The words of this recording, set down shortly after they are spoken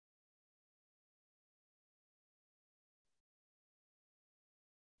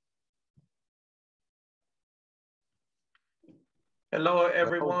Hello,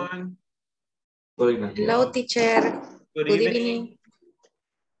 everyone. Hello, teacher. Good Good evening. evening.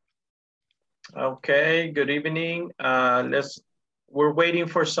 Okay, good evening. We're waiting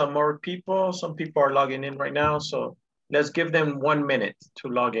for some more people. Some people are logging in right now, so let's give them 1 minute to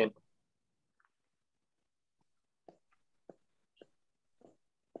log in.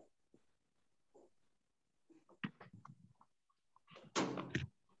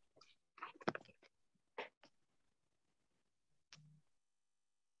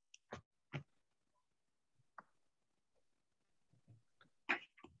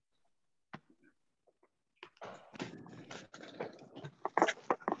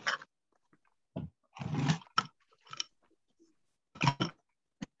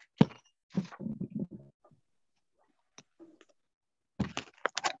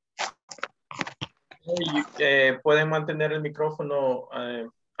 Pueden mantener el micrófono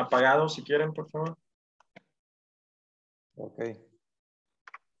apagado si quieren, por favor. Okay.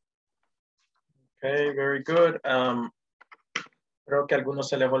 Okay, very good. Creo que a algunos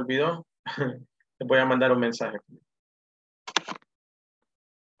se les olvidó. Les voy a mandar un mensaje.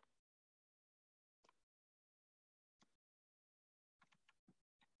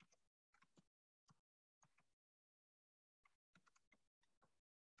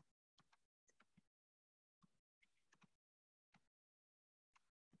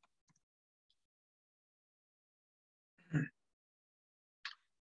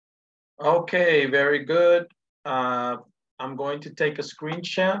 Okay, very good. I'm going to take a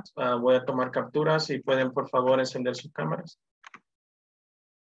screenshot. Voy a tomar capturas y pueden por favor encender sus cámaras.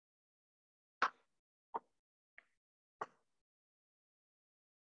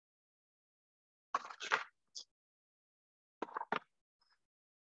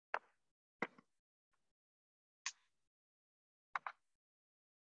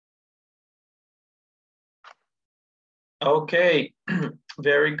 Okay,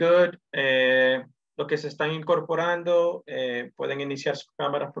 very good. Los que se están incorporando, pueden iniciar sus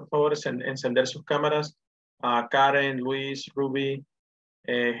cámaras, por favor, encender sus cámaras. Karen, Luis, Ruby,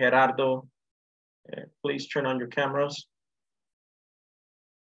 Gerardo, please turn on your cameras.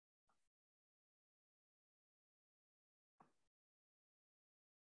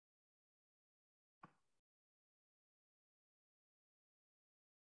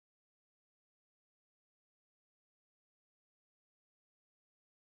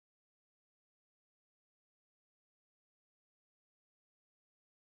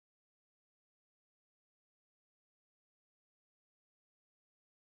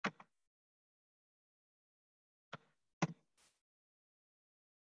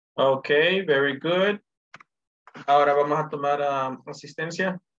 Okay, very good. Ahora vamos a tomar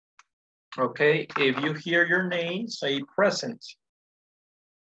asistencia. Okay, if you hear your name, say present.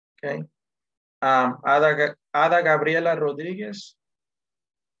 Okay. Ada Gabriela Rodríguez.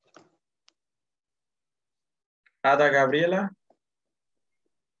 Ada Gabriela.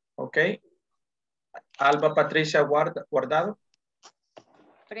 Okay. Alba Patricia Guardado.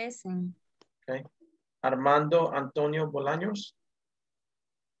 Present. Okay. Armando Antonio Bolaños.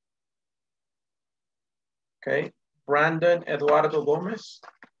 Okay. Brandon Eduardo Gómez.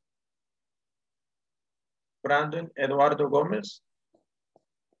 Brandon Eduardo Gómez.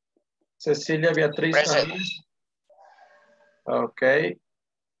 Cecilia Beatriz Ramírez. Ok.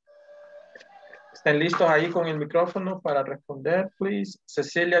 ¿Están listos ahí con el micrófono para responder, please?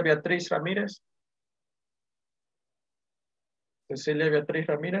 Cecilia Beatriz Ramírez. Cecilia Beatriz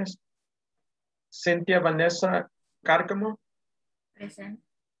Ramírez. Cintia Vanessa Cárcamo. Present.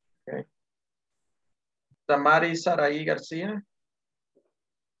 Okay. Tamari Saraí García.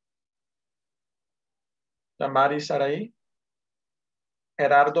 Tamari Saraí.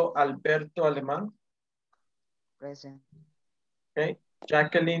 Gerardo Alberto Alemán. Present. Okay.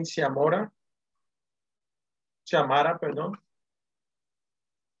 Jacqueline Ciamara, perdón.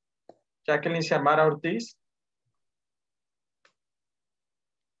 Jacqueline Ciamara Ortiz.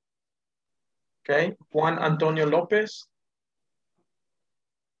 Okay. Juan Antonio López.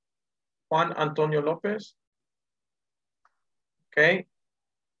 Juan Antonio López. Okay.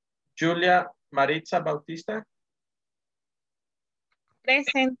 Julia Maritza Bautista.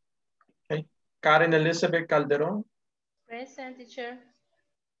 Present. Okay. Karen Elizabeth Calderón. Present, teacher.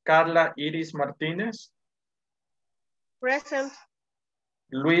 Carla Iris Martínez. Present.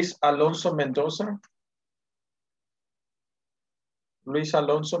 Luis Alonso Mendoza. Luis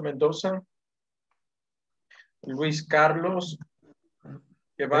Alonso Mendoza. Luis Carlos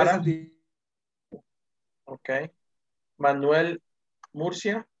Guevara. Present. Okay. Manuel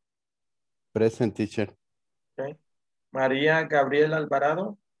Murcia. Present, teacher. Okay. María Gabriela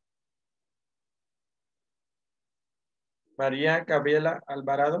Alvarado. María Gabriela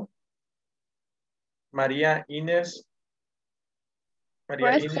Alvarado. María Inés.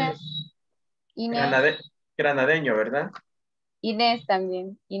 María Present. Inés. Inés. Granadeño, ¿verdad? Inés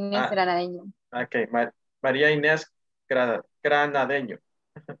también. Inés Ah, Granadeño. ok. María Inés Granadeño.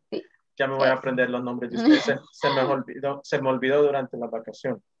 Sí. Ya me voy a aprender los nombres de ustedes. Se me olvidó durante la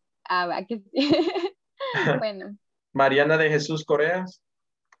vacación. Ah, va que sí. Bueno. Mariana de Jesús Correas.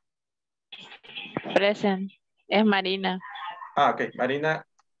 Present. Es Marina. Ah, ok. Marina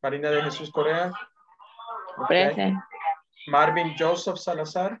de Jesús Correa. Ok. Present. Marvin Joseph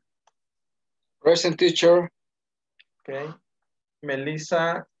Salazar. Present, teacher. Ok.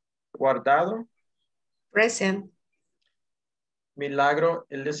 Melissa Guardado. Present. Milagro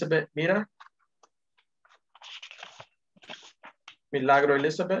Elizabeth Mira. Milagro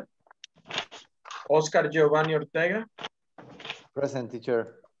Elizabeth. Oscar Giovanni Ortega. Present,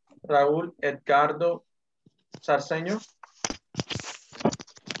 teacher. Raúl Edgardo Sarceño.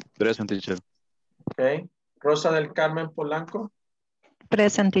 Present, teacher. Ok. Rosa del Carmen Polanco.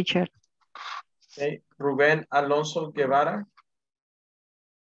 Present, teacher. Ok. Rubén Alonso Guevara.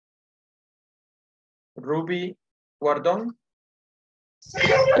 Ruby Guardón.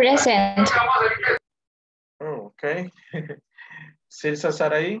 Present. Oh, ok. Silsa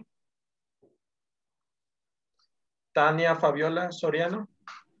Saraí. Tania Fabiola Soriano.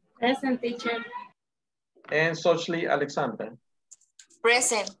 Present, teacher. And Sochli Alexandra.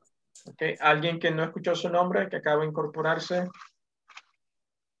 Present. Okay. ¿Alguien que no escuchó su nombre, que acaba de incorporarse?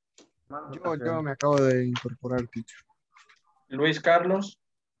 Yo me acabo de incorporar, teacher. Luis Carlos.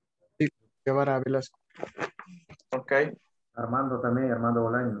 Sí, Guevara Velasco. Ok. Armando también, Armando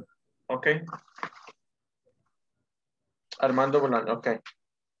Bolaños. Ok. Armando Bolaños, ok.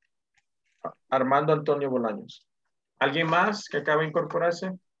 Armando Antonio Bolaños. ¿Alguien más que acaba de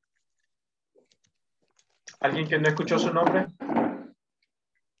incorporarse? ¿Alguien que no escuchó su nombre?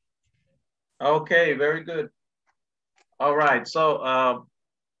 Ok, very good. All right, so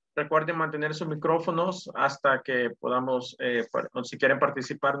recuerden mantener sus micrófonos hasta que podamos, si quieren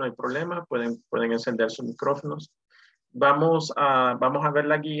participar no hay problema, pueden encender sus micrófonos. Vamos a ver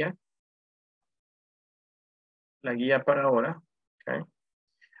la guía. La guía para ahora. Okay.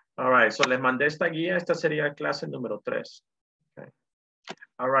 All right, so les mandé esta guía. Esta sería clase número 3. Okay.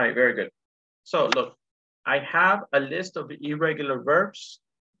 All right, very good. So look, I have a list of irregular verbs.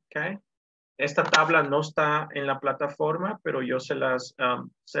 Okay. Esta tabla no está en la plataforma, pero yo se las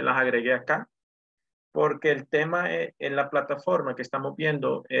agregué acá. Porque el tema en la plataforma que estamos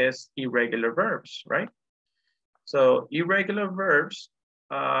viendo es irregular verbs, right? So, irregular verbs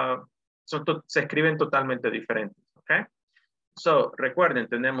se escriben totalmente diferentes, okay? So, recuerden,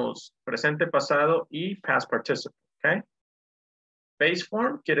 tenemos presente, pasado y past participle, okay? Base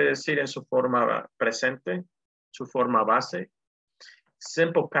form quiere decir en su forma presente, su forma base.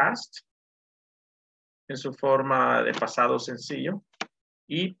 Simple past en su forma de pasado sencillo.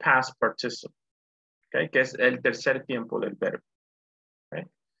 Y past participle, okay? Que es el tercer tiempo del verbo. Okay?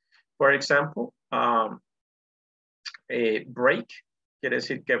 For example, break quiere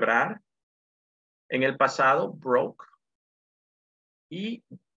decir quebrar. En el pasado, broke. Y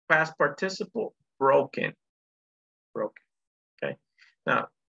past participle, broken. Broken. Okay. Now,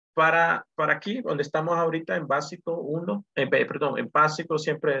 para aquí, donde estamos ahorita en básico 1, en básico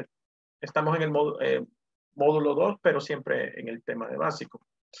siempre estamos en el módulo 2, pero siempre en el tema de básico.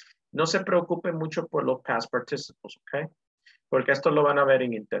 No se preocupen mucho por los past participles, ¿ok? Porque esto lo van a ver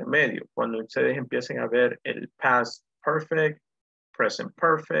en intermedio, cuando ustedes empiecen a ver el past perfect, present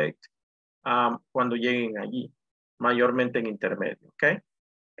perfect, cuando lleguen allí, mayormente en intermedio, ¿ok?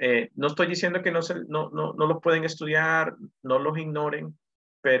 No estoy diciendo que no los pueden estudiar, no los ignoren,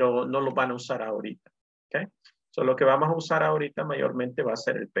 pero no los van a usar ahorita, ¿ok? So, lo que vamos a usar ahorita mayormente va a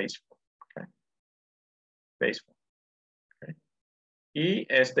ser el base form, ¿ok? Base form, ¿ok? Y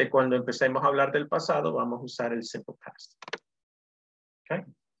cuando empecemos a hablar del pasado, vamos a usar el simple past. Okay.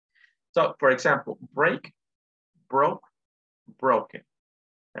 So, for example, break, broke, broken.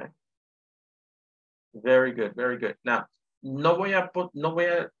 Okay. Very good, very good. Now, no voy a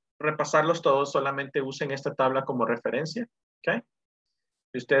repasarlos todos, solamente usen esta tabla como referencia. Okay.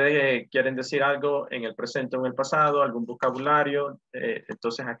 Si ustedes quieren decir algo en el presente o en el pasado, algún vocabulario,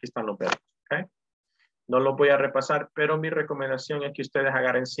 entonces aquí están los verbos. Okay. No los voy a repasar, pero mi recomendación es que ustedes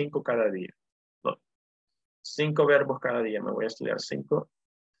agarren 5 cada día. 5 verbos cada día. Me voy a estudiar 5.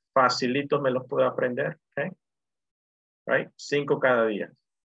 Facilitos me los puedo aprender. Okay. Right? 5 cada día.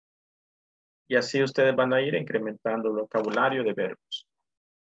 Y así ustedes van a ir incrementando el vocabulario de verbos.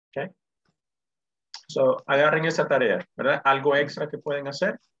 Okay. So, agarren esa tarea, ¿verdad? Algo extra que pueden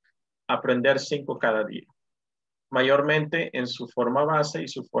hacer, aprender 5 cada día. mayormente en su forma base y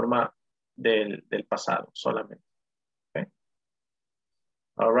su forma del pasado solamente. Okay.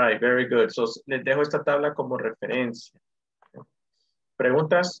 All right, very good. So, les dejo esta tabla como referencia.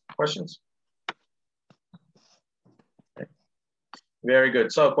 ¿Preguntas? Questions? Okay. Very good.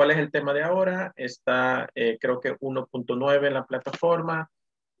 So, ¿cuál es el tema de ahora? Está, creo que 1.9 en la plataforma.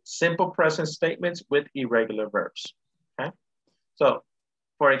 Simple present statements with irregular verbs. Okay. So,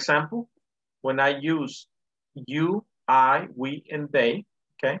 for example, when I use you, I, we, and they,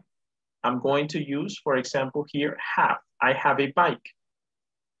 okay, I'm going to use, for example, here, have. I have a bike.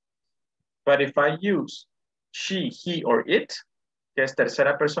 But if I use she, he, or it, que es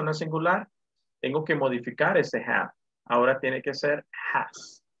tercera persona singular, tengo que modificar ese have. Ahora tiene que ser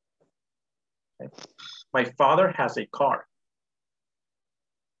has. Okay. My father has a car.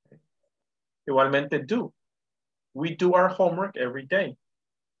 Okay. Igualmente do. We do our homework every day.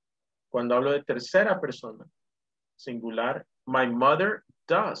 Cuando hablo de tercera persona singular, my mother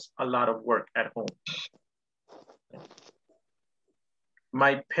does a lot of work at home. Okay.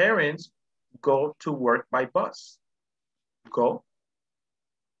 My parents go to work by bus. Go.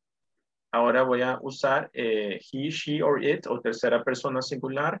 Ahora voy a usar he, she, or it, o tercera persona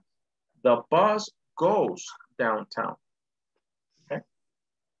singular. The bus goes downtown. Okay.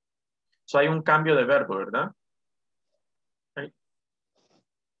 So hay un cambio de verbo, ¿verdad? Okay.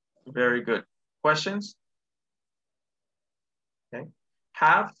 Very good. Questions? Okay.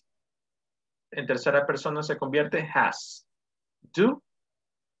 Have, en tercera persona se convierte has. Do,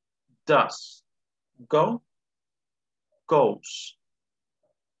 does. Go, goes.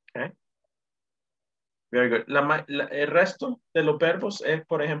 Okay. Very good. El resto de los verbos es,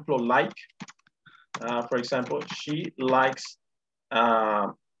 por ejemplo, like. For example, she likes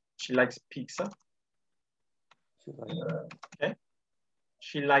pizza. Okay.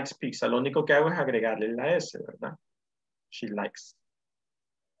 She likes pizza. Lo único que hago es agregarle la S, ¿verdad? She likes.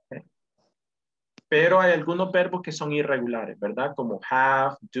 Okay. Pero hay algunos verbos que son irregulares, ¿verdad? Como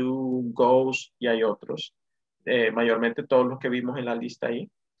have, do, goes, y hay otros. Mayormente todos los que vimos en la lista ahí.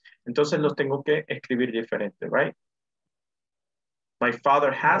 Entonces los tengo que escribir diferente, right? My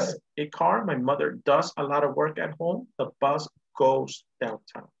father has a car. My mother does a lot of work at home. The bus goes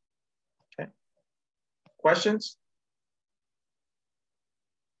downtown. Okay. Questions?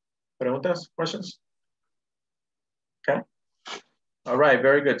 Preguntas? Questions? Okay. All right,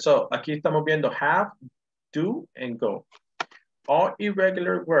 very good. So aquí estamos viendo have, do, and go. All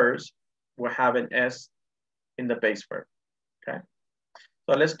irregular words will have an S in the base verb. Okay.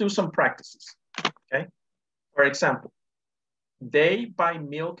 So let's do some practices. Okay. For example, they buy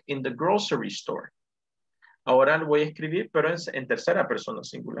milk in the grocery store. Ahora lo voy a escribir, pero en tercera persona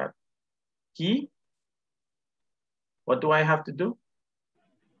singular. He, what do I have to do?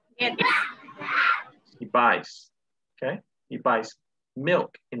 Get. He buys, okay? He buys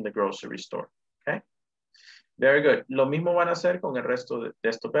milk in the grocery store, okay? Very good. Lo mismo van a hacer con el resto de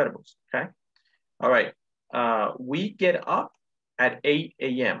estos verbos, okay? All right. We get up at 8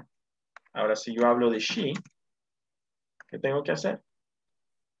 a.m. Ahora, si yo hablo de she, ¿qué tengo que hacer?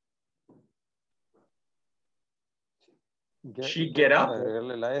 She get up.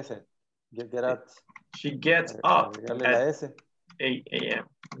 Agregarle la S. Get up. She gets up Agregarle la S. 8 a.m.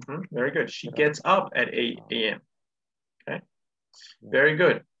 Very good. She gets up at 8 a.m. Okay. Very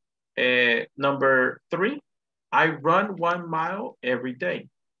good. Number 3, I run 1 mile every day.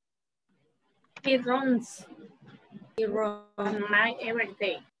 He runs. He runs 1 mile every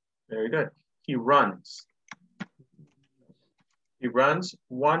day. Very good. He runs. He runs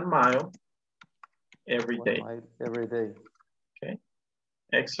 1 mile every day. 1 mile every day. Okay.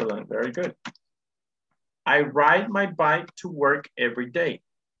 Excellent. Very good. I ride my bike to work every day.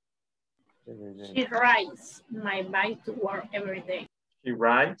 She rides my bike to work every day. She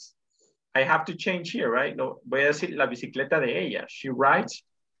rides. I have to change here, right? No, voy a decir la bicicleta de ella. She rides.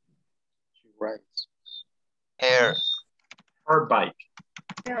 She rides. Her bike.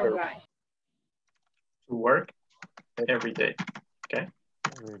 Her bike. To work every day. Okay.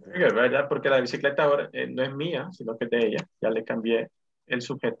 Very good, ¿verdad? Porque la bicicleta ahora no es mía, sino que es de ella. Ya le cambié el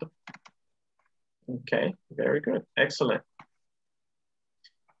sujeto. Okay, very good. Excellent.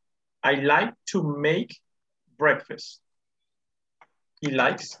 I like to make breakfast. He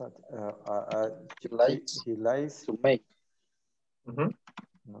likes. He likes to make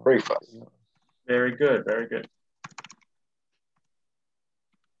breakfast. Very good, very good.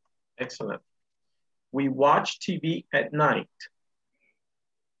 Excellent. We watch TV at night.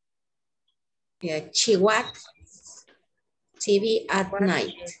 Yeah, she watches TV at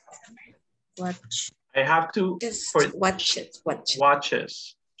night. Watch. I have to. Just for, watches.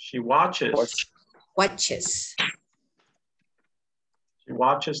 Watches. She watches. Watches. She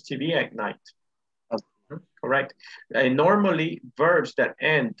watches TV at night. Correct. Normally, verbs that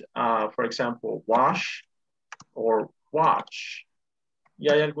end, for example, wash or watch. Y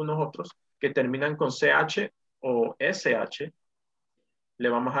hay algunos otros que terminan con CH o SH. Le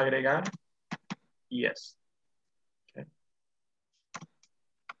vamos a agregar ES. Okay.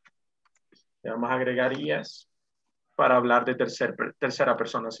 Le vamos a agregar ES para hablar de tercera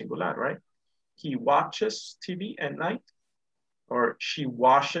persona singular, right? He watches TV at night, or she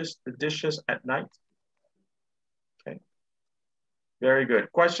washes the dishes at night. Okay. Very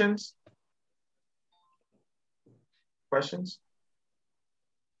good. Questions? Questions?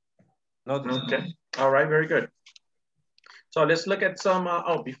 No. Okay. All right. Very good. So let's look at some.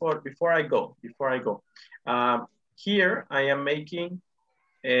 Before I go, here I am making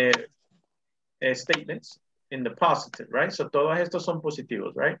statements in the positive, right? So todos estos son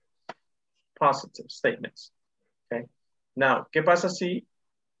positivos, right? Positive statements. Okay. Now, ¿qué pasa si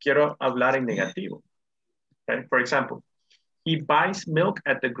quiero hablar en negativo? Okay. For example, he buys milk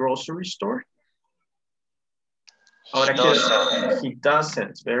at the grocery store. Ahora he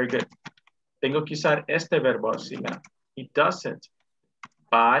doesn't. Very good. Tengo que usar este verbo auxiliar. He doesn't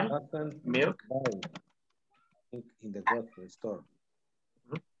buy milk In the grocery store.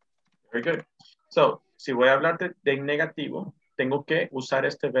 Very good. So, si voy a hablar de negativo, tengo que usar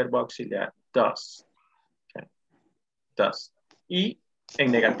este verbo auxiliar, does. Okay. Does. Y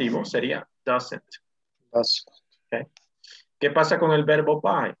en negativo sería doesn't. Does. Okay. ¿Qué pasa con el verbo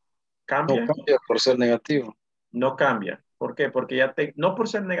buy? ¿Cambia? No cambia por ser negativo. No cambia. ¿Por qué? Porque no por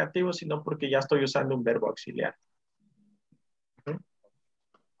ser negativo, sino porque ya estoy usando un verbo auxiliar.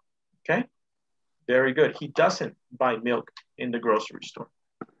 Okay. Very good. He doesn't buy milk in the grocery store.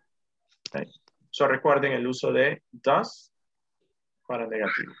 Okay. So recuerden el uso de does para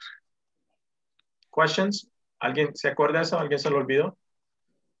negativos. Questions? ¿Alguien se acuerda de eso? ¿Alguien se lo olvidó?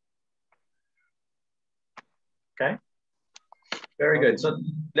 Okay. Very good. So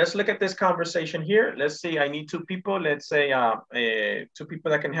let's look at this conversation here. Let's see, I need two people. Let's say two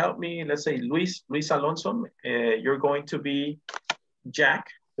people that can help me. Let's say Luis Alonso. You're going to be Jack.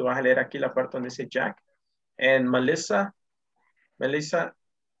 Tú vas a leer aquí la parte donde dice Jack. And Melissa,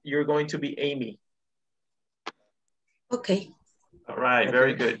 you're going to be Amy. Okay. All right, Okay.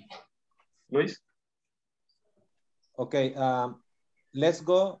 very good. Luis? Okay, let's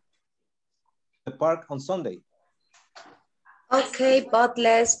go to the park on Sunday. Okay, but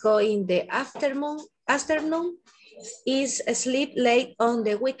let's go in the afternoon. Is sleep late on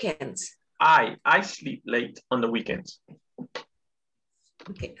the weekends. I sleep late on the weekends.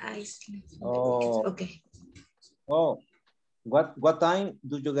 Okay, I sleep. Oh. Okay. Oh, what time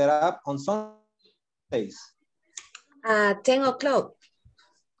do you get up on Sundays? 10 o'clock.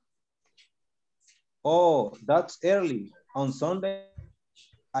 Oh, that's early. On Sunday,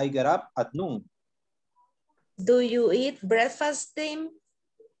 I get up at noon. Do you eat breakfast, Tim?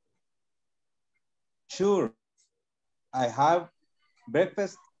 Sure, I have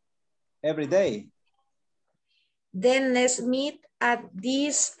breakfast every day. Then let's meet at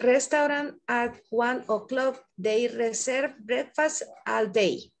this restaurant at 1 o'clock. They reserve breakfast all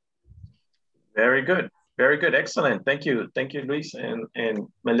day. Very good. Very good. Excellent. Thank you. Thank you, Luis and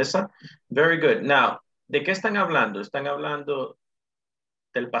Melissa. Very good. Now, ¿de qué están hablando? ¿Están hablando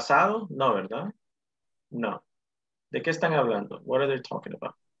del pasado? No, ¿verdad? No. ¿De qué están hablando? What are they talking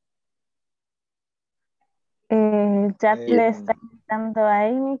about? Ya le está invitando a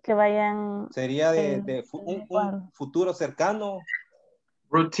Amy que vayan. Sería de un futuro cercano.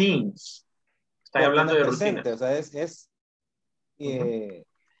 Routines. Están hablando de presente, rutinas. o sea, es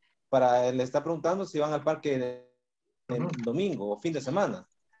le está preguntando si van al parque el domingo o fin de semana.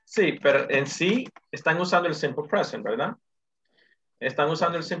 Sí, pero en sí están usando el simple present, ¿verdad? Están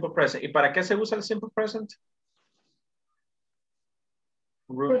usando el simple present. ¿Y para qué se usa el simple present?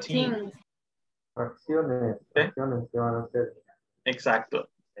 Routine. Acciones que van a hacer. Exacto.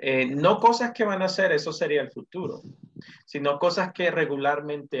 No cosas que van a hacer, eso sería el futuro, sino cosas que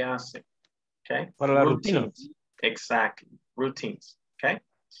regularmente hacen. Okay? Para la routines. rutina. Exactly. Routines. Okay.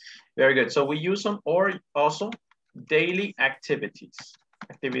 Very good. So we use them, or also daily activities.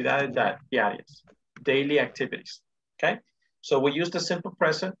 Actividades diarias. Daily activities. Okay. So we use the simple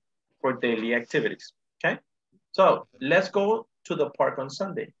present for daily activities. Okay. So let's go to the park on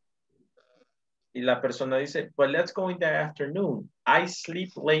Sunday. Y la persona dice, but let's go in the afternoon. I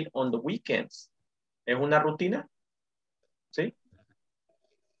sleep late on the weekends. ¿Es una rutina? ¿Sí?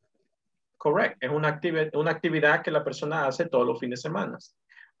 Correct. Es una actividad que la persona hace todos los fines de semana.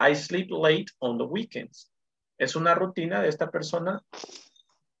 I sleep late on the weekends. Es una rutina de esta persona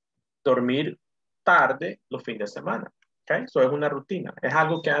dormir tarde los fines de semana. Okay, so es una rutina. Es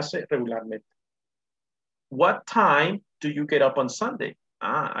algo que hace regularmente. What time do you get up on Sunday?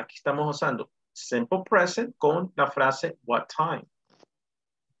 Ah, aquí estamos usando simple present con la frase what time.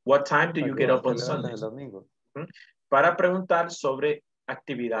 What time do you get up on Sunday? Para preguntar sobre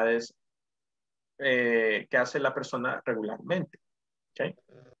actividades que hace la persona regularmente. Okay.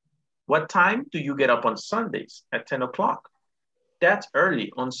 What time do you get up on Sundays? At 10 o'clock. That's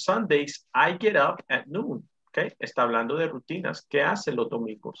early. On Sundays, I get up at noon. Okay. Está hablando de rutinas. ¿Qué hace los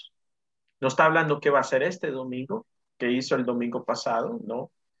domingos? No está hablando qué va a hacer este domingo, qué hizo el domingo pasado,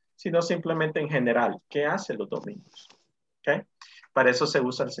 no. Sino simplemente en general, ¿qué hace los domingos? Okay. Para eso se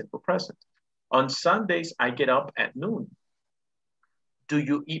usa el simple present. On Sundays, I get up at noon. Do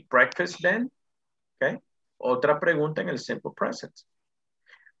you eat breakfast then? Okay. Otra pregunta en el simple present.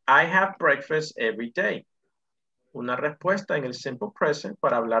 I have breakfast every day. Una respuesta en el simple present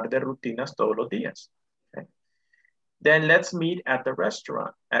para hablar de rutinas todos los días. Okay. Then let's meet at the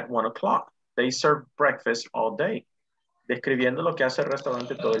restaurant at 1 o'clock. They serve breakfast all day. Describiendo lo que hace el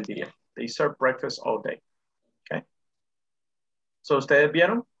restaurante todo el día. They serve breakfast all day. Okay. So, ¿ustedes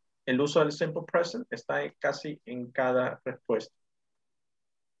vieron? El uso del simple present está casi en cada respuesta.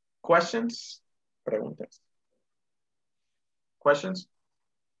 Questions? Preguntas. Questions?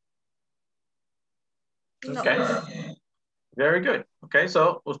 No. Okay. Very good. Okay,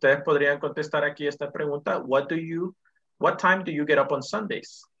 so ustedes podrían contestar aquí esta pregunta. What time do you get up on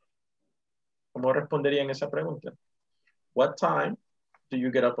Sundays? ¿Cómo responderían esa pregunta? What time do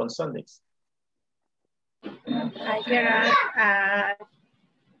you get up on Sundays? I get up at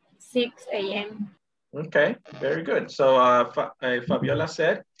 6 a.m. Okay, very good. So Fabiola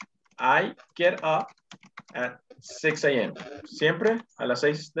said, I get up at 6 a.m. ¿Siempre a las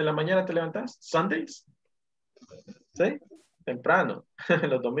 6 de la mañana te levantas? Sundays? ¿Sí? Temprano,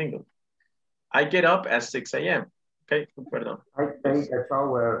 los domingos. I get up at 6 a.m. Okay, perdón. I take a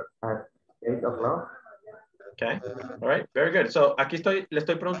shower at 8 o'clock. Okay, all right, very good. So aquí le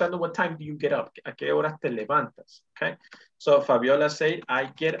estoy preguntando, what time do you get up? ¿A qué horas te levantas? Okay, so Fabiola said,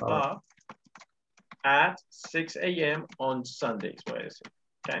 I get up at 6 a.m. on Sundays. Voy a decir.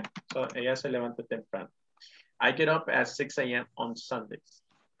 Okay, so ella se levanta temprano. I get up at 6 a.m. on Sundays.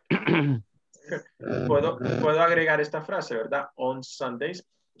 Puedo agregar esta frase, ¿verdad? On Sundays.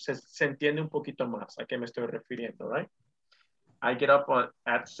 Se entiende un poquito más a qué me estoy refiriendo, right? I get up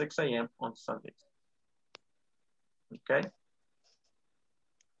at 6 a.m. on Sundays. Okay.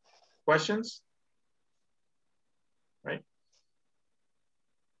 Questions? Right.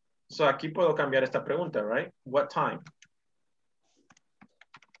 So aquí puedo cambiar esta pregunta, right? What time?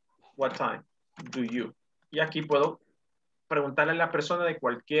 What time do you? Y aquí puedo preguntarle a la persona de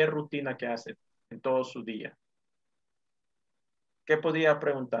cualquier rutina que hace en todo su día. ¿Qué podría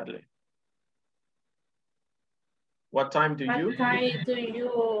preguntarle? What time do you? What time do you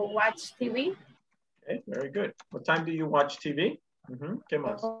watch TV? Okay, very good. What time do you watch TV? ¿Qué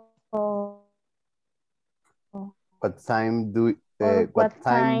más? What time do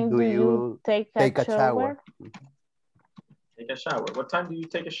you take a shower? Take a shower. What time do you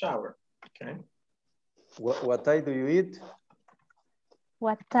take a shower? Okay. What time do you eat?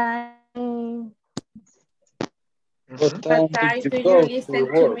 What time? What time What time do do you go you listen to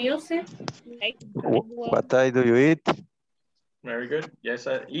to work? music? What time do you eat? Very good. Yes,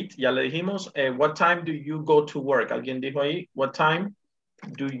 eat. Ya le dijimos. What time do you go to work? ¿Alguien dijo ahí? What time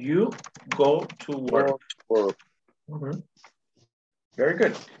do you go to work? Very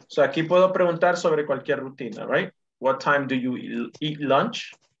good. So aquí puedo preguntar sobre cualquier rutina, right? What time do you eat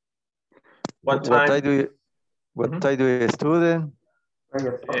lunch? What time do you study?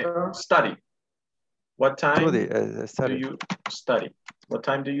 Study. What time Study. do you study? What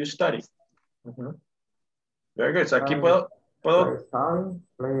time do you study? Very good. So aquí puedo Play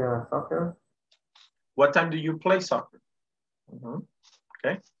soccer. What time do you play soccer?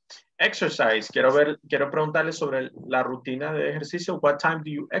 Okay. Exercise. Quiero preguntarle sobre la rutina de ejercicio. What time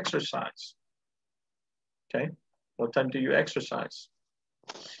do you exercise? Okay. What time do you exercise?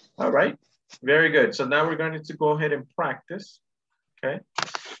 All right. Very good. So now we're going to go ahead and practice. Okay.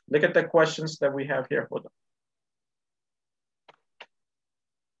 Look at the questions that we have here. Hold on.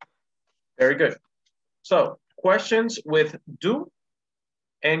 Very good. So questions with do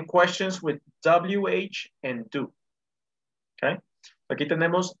and questions with WH and do. Okay. Aquí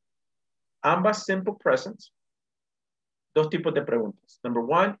tenemos ambas simple presents. Dos tipos de preguntas. Number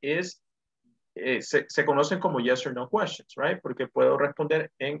one is, se conocen como yes or no questions, right? Porque puedo responder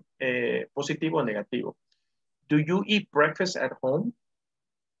en positivo o negativo. Do you eat breakfast at home?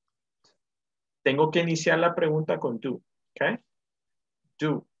 Tengo que iniciar la pregunta con do, okay?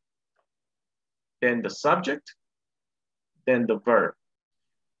 Do. Then the subject, then the verb.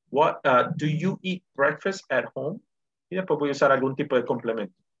 What, do you eat breakfast at home? Y después voy a usar algún tipo de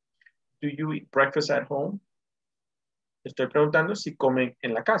complemento. Do you eat breakfast at home? Estoy preguntando si comen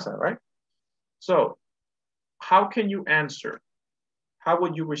en la casa, right? So, how can you answer? How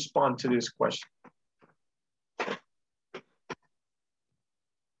would you respond to this question?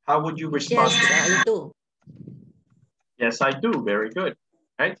 How would you respond? Yes, I do. Yes, I do. Very good.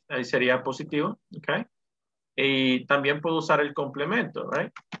 Right? Ahí sería positivo. Okay. Y también puedo usar el complemento,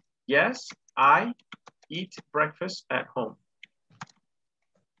 right? Yes, I eat breakfast at home.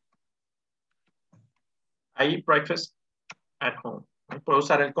 I eat breakfast at home. Puedo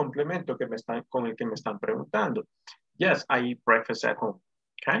usar el complemento que con el que me están preguntando. Yes, I eat breakfast at home.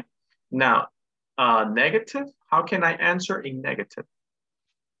 Okay. Now, negative. How can I answer in negative?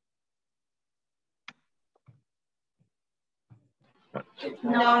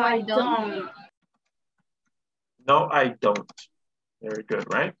 No, I don't. No, I don't. Very good,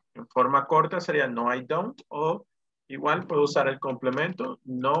 right? En forma corta sería no, I don't. O igual puedo usar el complemento.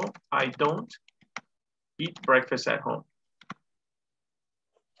 No, I don't eat breakfast at home.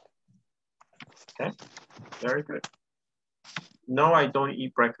 Okay, very good. No, I don't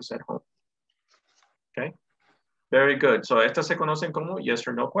eat breakfast at home. Okay, very good. So estas se conocen como yes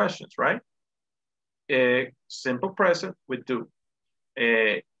or no questions, right? Simple present with do.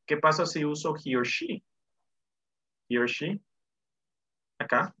 ¿Qué pasa si uso he or she? He or she.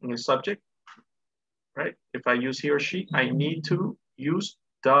 Acá, en el subject. Right? If I use he or she, I need to use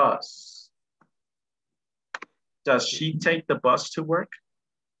does. Does she take the bus to work?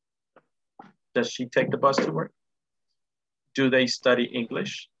 Does she take the bus to work? Do they study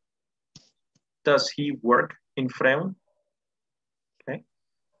English? Does he work in Freon? Okay.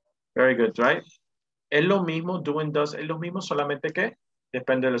 Very good, right? Es lo mismo, do and does es lo mismo, solamente que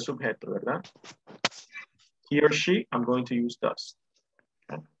depende del sujeto, ¿verdad? He or she, I'm going to use does.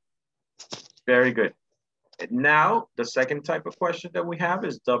 Okay. Very good. Now, the second type of question that we have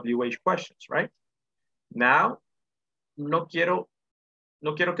is WH questions, right? Now, no quiero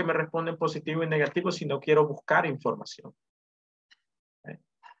que me respondan positivo y negativo, sino quiero buscar información. Okay.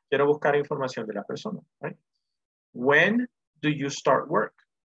 Quiero buscar información de la persona, right? When do you start work?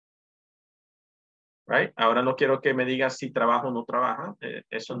 Right? Ahora no quiero que me digas si trabaja o no trabaja.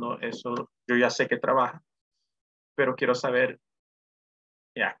 Eso yo ya sé que trabaja, pero quiero saber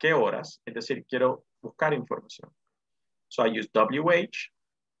a qué horas. Es decir, quiero buscar información. So I use WH,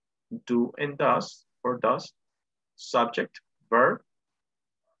 do and does, or does, subject, verb,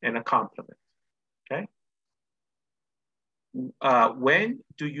 and a complement. Okay? When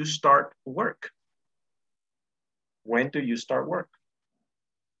do you start work? When do you start work?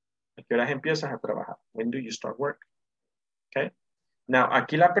 ¿A qué horas empiezas a trabajar? When do you start work? Okay. Now,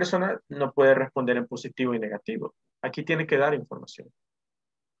 aquí la persona no puede responder en positivo y negativo. Aquí tiene que dar información.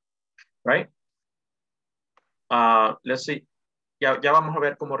 Right? Let's see. Ya vamos a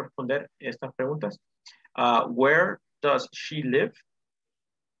ver cómo responder estas preguntas. Where does she live?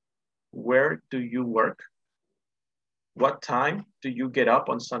 Where do you work? What time do you get up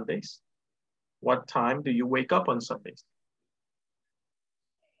on Sundays? What time do you wake up on Sundays?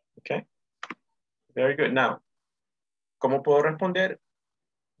 Okay. Very good. Now, ¿cómo puedo responder?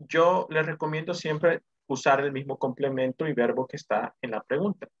 Yo les recomiendo siempre usar el mismo complemento y verbo que está en la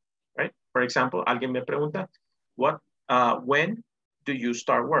pregunta. Right? For example, alguien me pregunta, when do you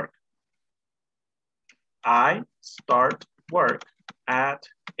start work? I start work at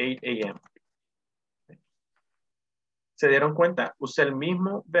 8 a.m. Okay. ¿Se dieron cuenta? Usé el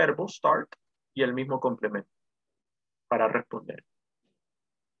mismo verbo start y el mismo complemento para responder.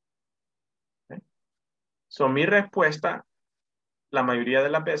 Okay. So, mi respuesta, la mayoría de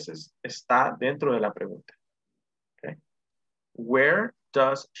las veces, está dentro de la pregunta. Okay. Where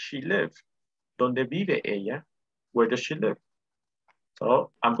does she live? ¿Dónde vive ella? Where does she live?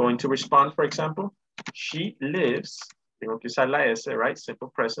 So, I'm going to respond, for example, she lives, tengo que usar la S, right? Simple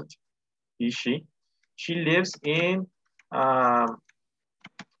present, he, she. She lives in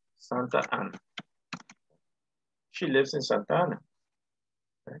Santa Ana. She lives in Santa Ana.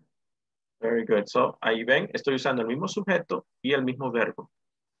 Okay. Very good. So, ahí ven, estoy usando el mismo sujeto y el mismo verbo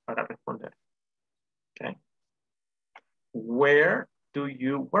para responder. Okay. Where do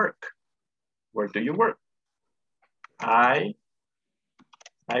you work? Where do you work? I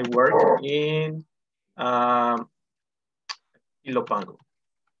work in Ilopango.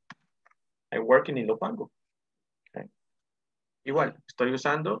 I work in Ilopango. Okay. Igual, estoy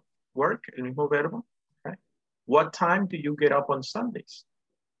usando work, el mismo verbo. Okay. What time do you get up on Sundays?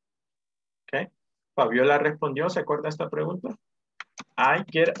 Okay. Fabiola respondió, ¿se acuerda esta pregunta? I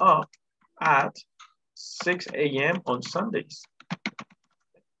get up at 6 a.m. on Sundays.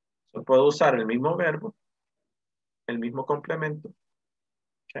 So, puedo usar el mismo verbo, el mismo complemento.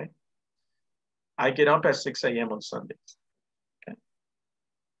 Okay. I get up at 6 a.m. on Sundays. Okay.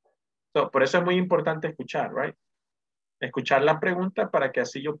 So, por eso es muy importante escuchar, right? Escuchar la pregunta para que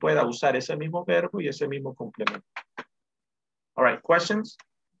así yo pueda usar ese mismo verbo y ese mismo complemento. All right, questions?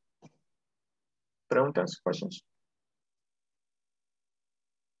 Preguntas, questions?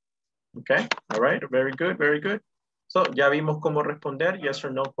 Okay, all right, very good, very good. So, ya vimos cómo responder, yes or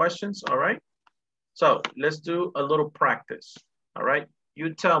no questions, all right? So, let's do a little practice, all right?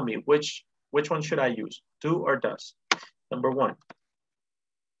 You tell me which one should I use, do or does? Number 1.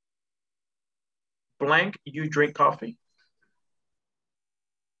 Blank, you drink coffee?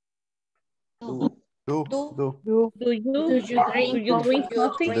 Do Do you drink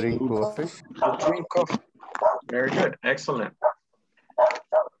coffee? drink coffee? Drink coffee. Very good, excellent.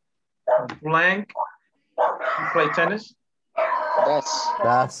 Blank, you play tennis?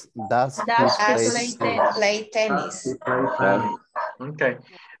 Does He Play tennis. Okay.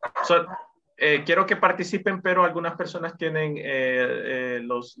 So, quiero que participen, pero algunas personas tienen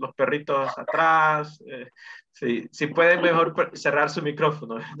los perritos atrás. Si pueden, mejor cerrar su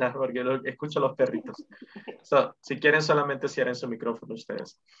micrófono, ¿verdad? Porque escucho los perritos. So, si quieren, solamente cierren su micrófono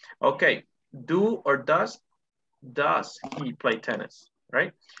ustedes. Okay. Do or does he play tennis?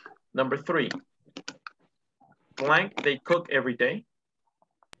 Right? Number 3. Blank, they cook every day.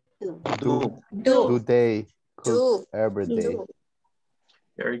 Do they cook every day?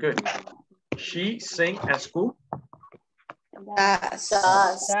 Very good. She sing at school. Does.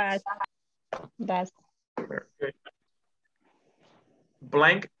 Very good.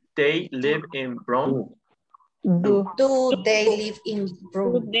 Blank, they live in Rome. Do they live in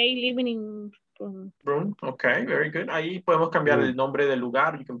Rome? They live in Rome. Okay, very good. Ahí podemos cambiar el nombre del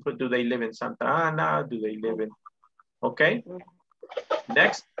lugar. You can put, do they live in Santa Ana? Do they live in... Okay.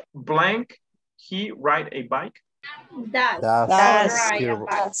 Next, blank, he ride a bike. Does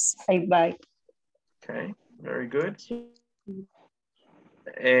I buy. Okay, very good.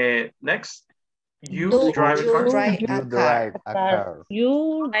 Next, you Do drive a you car. drive You a drive car? a car.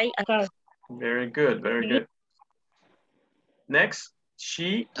 you drive a car? Very good, very good. Next,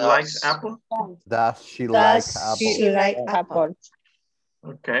 she likes apple. Does she like apple? She like apple?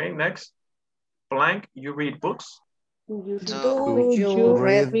 Okay, next, blank, you read books. Do you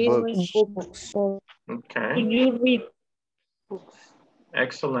read books? Okay, You read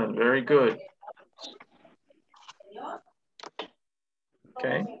excellent, very good.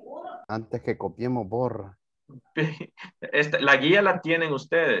 Okay. Antes que copiemos, borra. La guía la tienen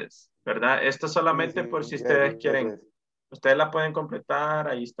ustedes, ¿verdad? Esta solamente por si ustedes quieren. Ustedes la pueden completar,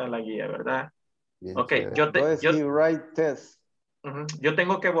 ahí está la guía, ¿verdad? Bien Ok, chévere. yo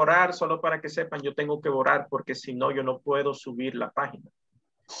tengo que borrar, solo para que sepan, yo tengo que borrar porque si no, yo no puedo subir la página.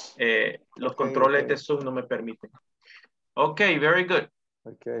 Los controles de Zoom no me permiten. Ok, very good.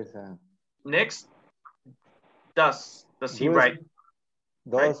 Okay, Sam. Next, does he write?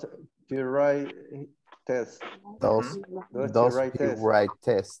 Does he write test? Does he write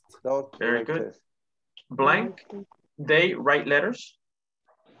test? Very good. Blank, they write letters.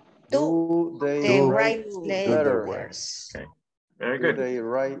 Do they write letters? Okay, very good. Do they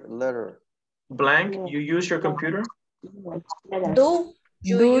write letter? Blank, you use your computer. Do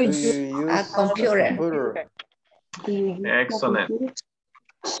you use a computer? Excellent.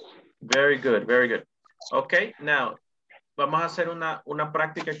 Very good, very good. Okay, now, vamos a hacer una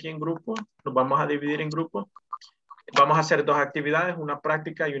práctica aquí en grupo. Nos vamos a dividir en grupo. Vamos a hacer 2 actividades, una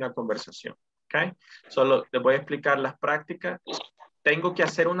práctica y una conversación. Okay, solo les voy a explicar las prácticas. Tengo que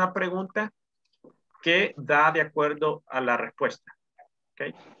hacer una pregunta que da de acuerdo a la respuesta.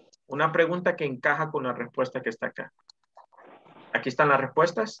 Okay, una pregunta que encaja con la respuesta que está acá. Aquí están las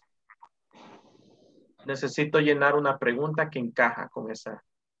respuestas. Necesito llenar una pregunta que encaja con esa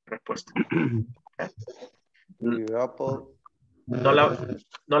respuesta. Okay. No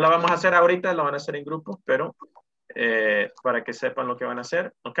la vamos a hacer ahorita, la van a hacer en grupo, pero para que sepan lo que van a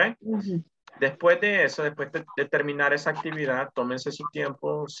hacer, ¿ok? Después de eso, después de terminar esa actividad, tómense su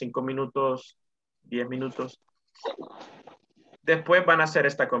tiempo, 5 minutos, 10 minutos. Después van a hacer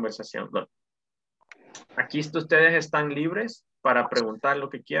esta conversación. Aquí ustedes están libres para preguntar lo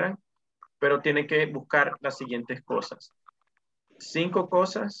que quieran, pero tienen que buscar las siguientes cosas. 5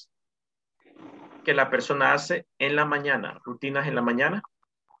 cosas que la persona hace en la mañana, rutinas en la mañana.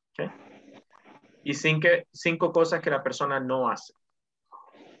 ¿Okay? Y 5 cosas que la persona no hace.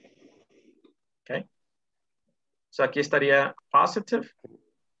 Okay. So aquí estaría positive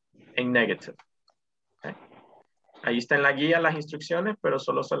y negative. Okay. Ahí está en la guía las instrucciones, pero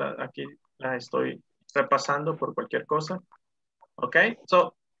solo aquí las estoy repasando por cualquier cosa. Ok,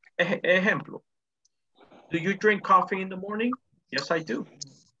 so, ejemplo. Do you drink coffee in the morning? Yes, I do.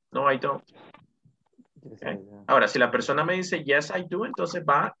 No, I don't. Okay. Ahora, si la persona me dice yes, I do, entonces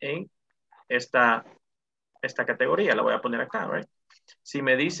va en esta categoría, la voy a poner acá, right? Si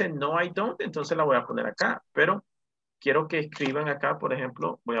me dice no, I don't, entonces la voy a poner acá, pero quiero que escriban acá, por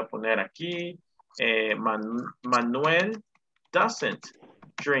ejemplo, voy a poner aquí, Manuel doesn't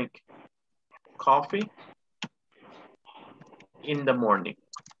drink coffee in the morning.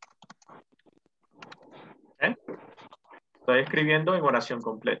 Okay. Estoy escribiendo en oración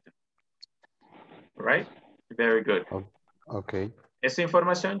completa. Right? Very good. Okay. Esa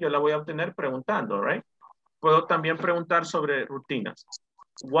información yo la voy a obtener preguntando, right? Puedo también preguntar sobre rutinas.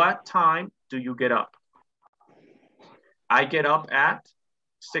 What time do you get up? I get up at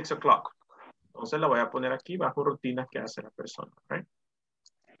 6 o'clock. Entonces la voy a poner aquí bajo rutinas que hace la persona, right?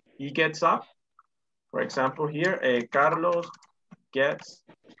 He gets up. For example, here, Carlos gets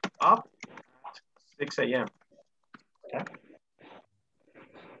up at 6 a.m. Okay.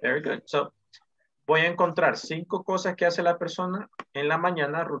 Very good. So, voy a encontrar 5 cosas que hace la persona en la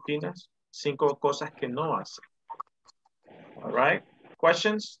mañana, rutinas, 5 cosas que no hace. All right.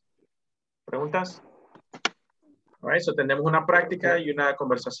 Questions? ¿Preguntas? All right. So, tenemos una práctica y una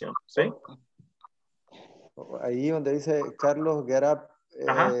conversación. ¿Sí? Ahí donde dice Carlos get up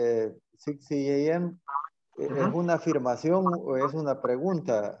 6 a.m. ¿Es una afirmación o es una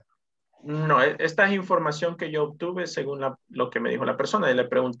pregunta? No, esta es información que yo obtuve según lo que me dijo la persona. Y le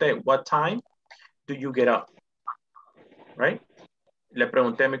pregunté, what time do you get up? Right? Le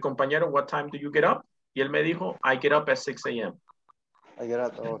pregunté a mi compañero, what time do you get up? Y él me dijo, I get up at 6 a.m. I get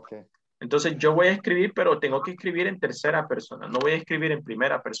up, okay. Entonces yo voy a escribir, pero tengo que escribir en tercera persona. No voy a escribir en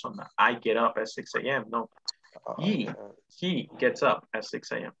primera persona. I get up at 6 a.m. No. He gets up at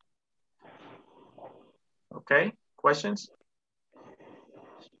 6 a.m. Okay. Questions?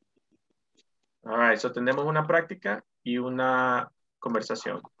 All right. So tenemos una práctica y una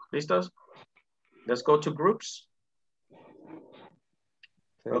conversación. ¿Listos? Let's go to groups.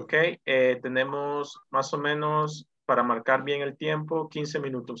 Okay. Tenemos más o menos para marcar bien el tiempo 15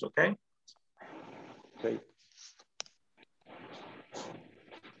 minutos. Okay. Okay.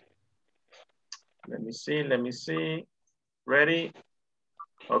 Let me see. Ready?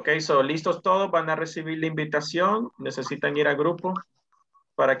 Ok, so listos todos, van a recibir la invitación. Necesitan ir al grupo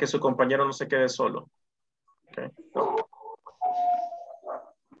para que su compañero no se quede solo. Okay.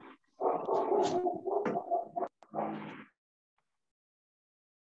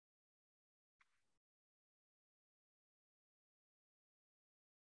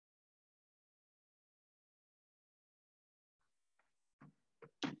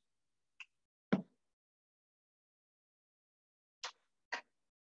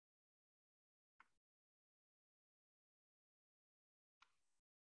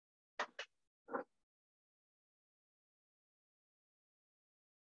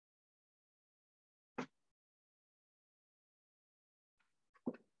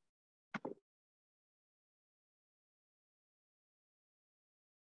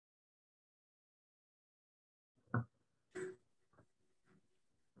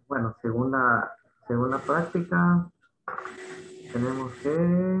 Bueno, según la práctica, tenemos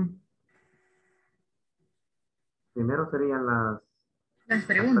que... Primero serían las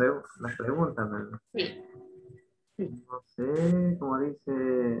preguntas, ¿verdad? Sí. No sé, como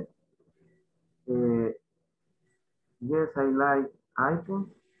dice... yes, I like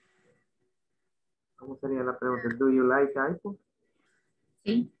iPhone. ¿Cómo sería la pregunta? Do you like iPhone?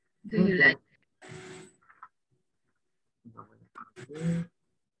 Sí. Do you like?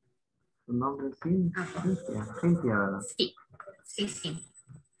 Su nombre sí. Cintia, ¿verdad? Sí. Sí, sí.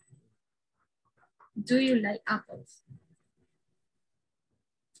 Do you like apples?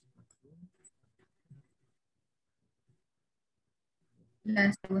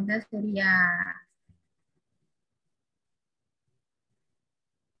 La segunda sería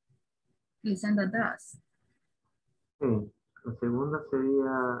utilizando does. Sí. La segunda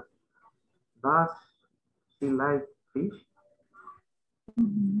sería does she like fish?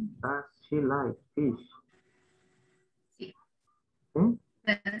 Does she like fish? Sí.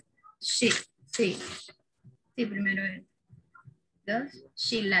 ¿Sí? Sí. Sí, primero es does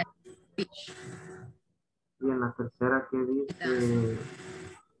she like fish. Y en la tercera que dice...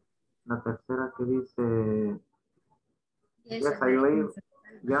 Yes,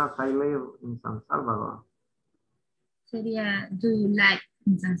 I live in San Salvador. Sería do you like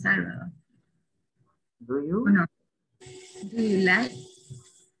in San Salvador? Do you? ¿O no? Do you like?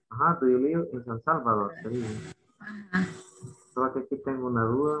 Ajá, do you live in San Salvador? Sería. Ajá. Solo que aquí tengo una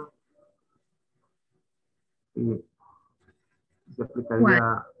duda. Y se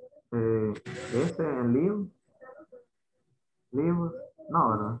aplicaría ese en live. Live, no,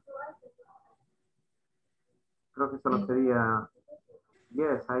 ¿verdad? Creo que solo sería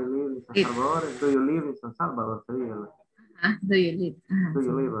yes, I live in San Salvador. Do you live in San Salvador? Sería. Do you live? Do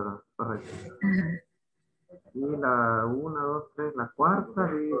you live, ¿verdad? Correcto. Y la 1, 2, 3, la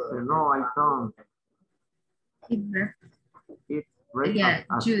cuarta dice no, I don't. It's breakfast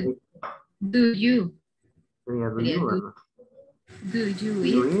at you. 6. Do you? Sería do you, ¿verdad? Do you Do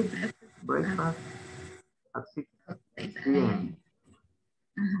you eat breakfast at 6 p.m.?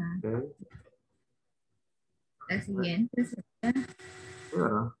 Okay. La siguiente sería Sí,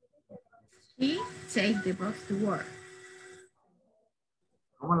 ¿verdad? she takes the bus to work.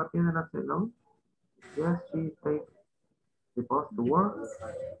 ¿Cómo la tiene la segunda? Yes, she takes the bus to work.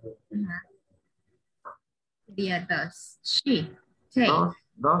 Sería does she take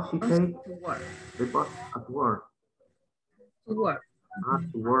Does she take to work? the bus at work? To work. Not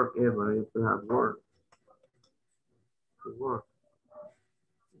to work ever, if you have work. To work.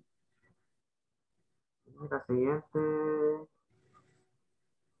 Y la siguiente.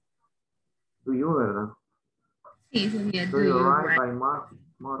 Do you, ¿verdad? Sí, sería Do you ride by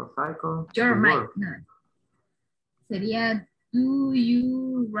motorcycle your to work? No. Sería do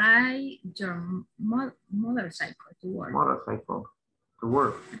you ride your motorcycle to work? Motorcycle to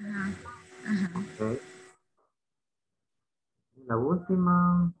work. Okay. Y la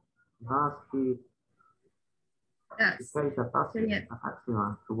última. Does he take a taxi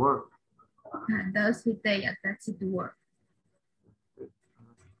to work? Does he take a taxi to work?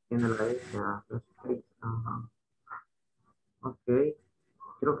 Tiene la S. Ok.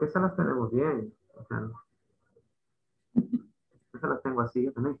 Creo que esas las tenemos bien. O sea, esas las tengo así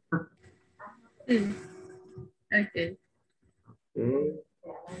yo también. Sí. Ok. Ok.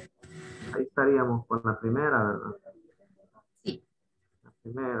 Ahí estaríamos con la primera, ¿verdad? Sí. La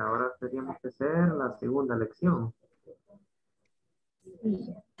primera. Ahora tendríamos que hacer la segunda lección.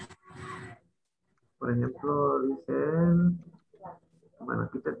 Sí. Por ejemplo, dice él. Bueno,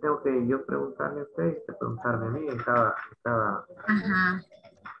 aquí te tengo que yo preguntarle a usted y usted preguntarme a mí en cada. Ajá.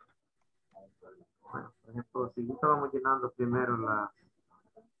 Bueno, por ejemplo, si estábamos llenando primero las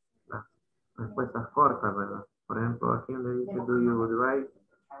respuestas cortas, ¿verdad? Por ejemplo, aquí donde dice, do you drive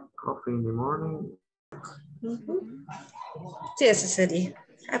coffee in the morning? Sí, eso sería.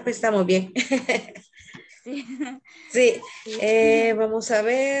 Ah, pues estamos bien. Sí. Sí, vamos a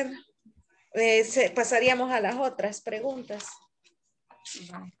ver. Pasaríamos a las otras preguntas.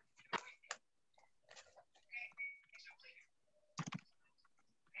 Vale.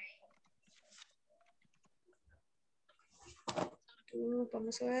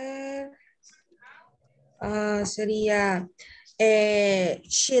 Vamos a ver. Sería,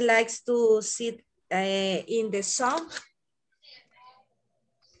 she likes to sit in the sun.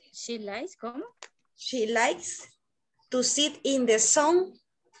 She likes, ¿cómo? She likes to sit in the sun.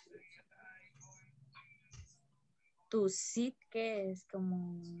 To sit, que es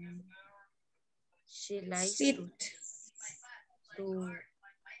como... She likes sit. To...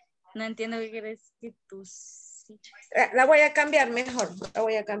 No entiendo qué quiere decir to sit. La voy a cambiar mejor. La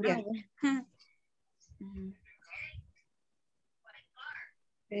voy a cambiar.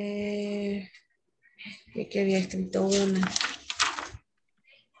 Que había escrito una.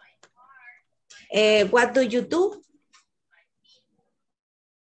 What do you do?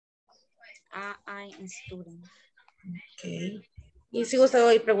 I'm a student. Okay. Y si gusta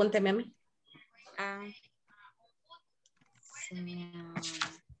hoy, pregúnteme a mí.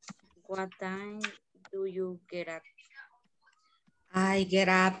 What time do you get up? I get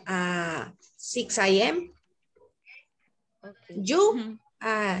up at 6 a.m. Okay. You?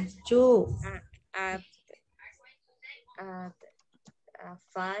 You. At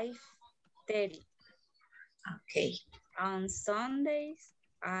 5:30. Okay. On Sundays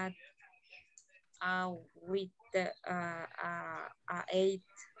at 8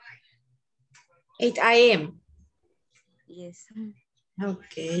 a.m. Yes.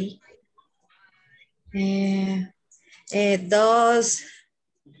 Okay. Does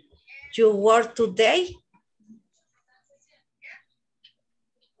you work today?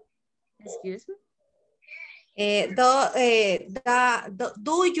 Excuse me? Do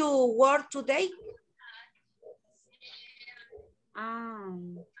you work today?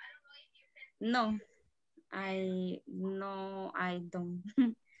 No, I don't.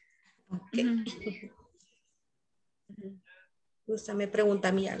 Okay. Usted me pregunta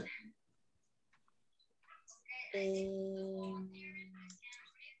a mí algo.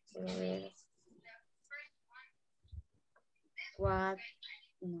 What?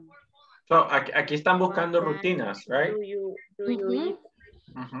 No. So, aquí están buscando rutinas, right? Do you eat?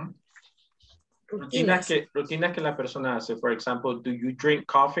 Rutinas que la persona hace. For example, do you drink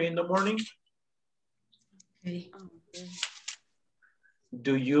coffee in the morning? Okay.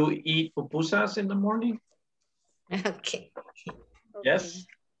 Do you eat pupusas in the morning? Okay. Yes.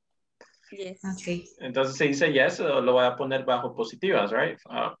 Yes. Okay. Entonces se dice yes, o lo voy a poner bajo positivas, right?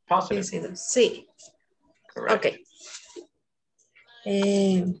 Positive. Sí. Correct. Okay.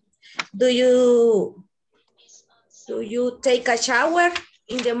 Do you take a shower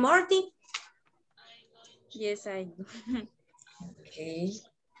in the morning? Yes, I do. Okay.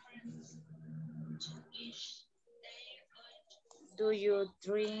 Do you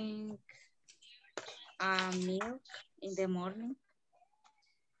drink milk in the morning?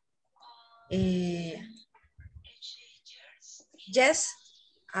 Yes,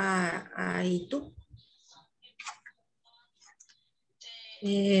 I do.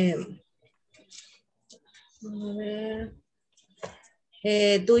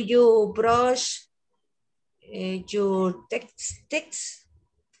 Do you brush your teeth?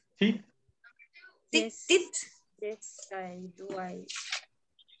 Teeth? Yes. Teeth? Yes, I do.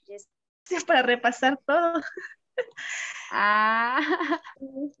 Yes. Para repasar todo.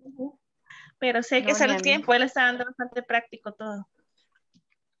 Pero sé que es el tiempo, él está dando bastante práctico todo.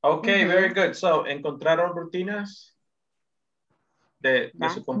 Okay, very good. So, ¿encontraron rutinas de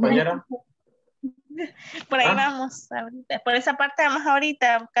su compañera? Por ahí vamos ahorita. Por esa parte vamos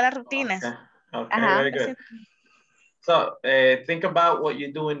ahorita a buscar las rutinas. Okay, very good. So, think about what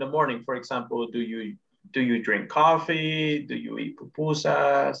you do in the morning. For example, do you drink coffee? Do you eat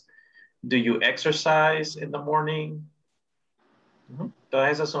pupusas? Do you exercise in the morning?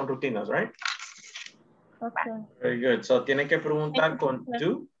 Todas esas son rutinas, right? Okay. Very good. So, tienen que preguntar con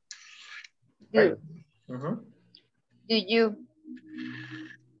do. Right? Do you?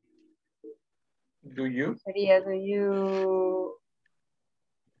 Do you? Sería do you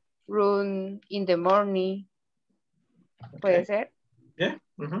run in the morning? ¿Puede ser? Yeah.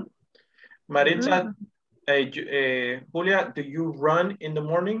 Maritza, Julia, do you run in the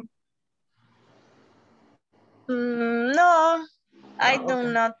morning? No, I do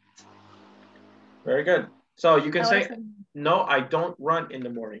not. Very good. So you can say, no, I don't run in the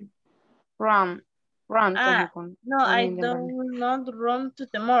morning. Run. No, I don't not run to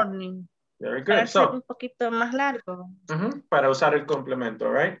the morning. Very Para good. ser So, un poquito más largo. para usar el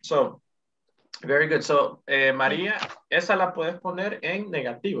complemento, right? So, very good. So, María, esa la puedes poner en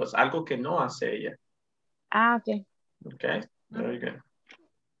negativos, algo que no hace ella. Ok. Okay, very good.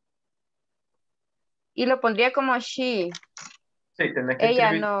 Y lo pondría como she. Sí, tenés que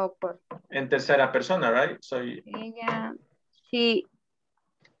Ella escribir no. en tercera persona, right? So, Ella, she,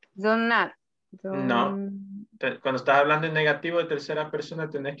 do not. No. Cuando estás hablando en negativo de tercera persona,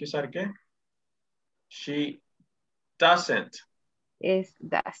 tenés que usar ¿qué? She doesn't. Es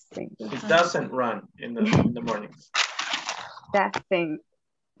doesn't. She doesn't run in the mornings. Doesn't.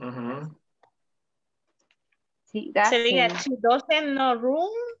 Sí, doesn't. Sería she doesn't no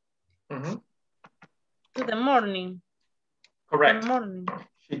run to the morning. Correct. The morning.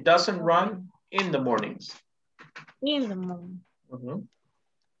 She doesn't run in the mornings. In the morning.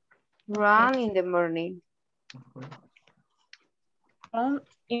 Run in the morning. Run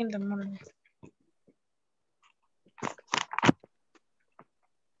in the morning.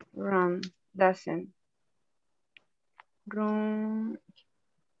 Run, doesn't. Run.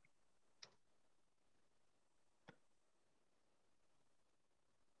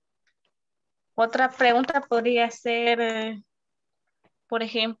 Otra pregunta podría ser, por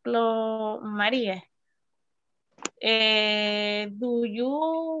ejemplo, María. Do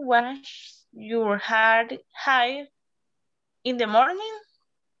you wash your hair in the morning?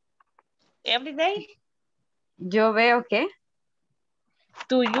 Every day? Yo veo que.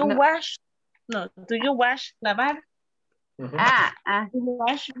 Do you wash? No, do you wash, lavar? Do you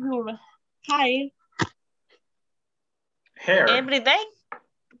wash your hair every day?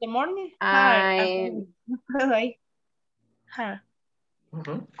 In the morning? Hair.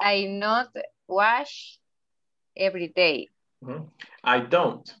 I not wash every day. I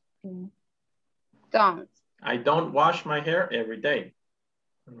don't. Don't. I don't wash my hair every day.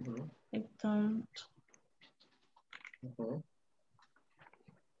 I don't.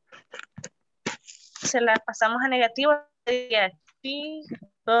 Se la pasamos a negativo. She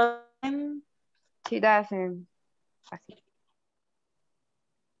doesn't. She doesn't. Así.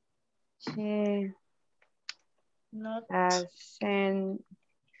 She not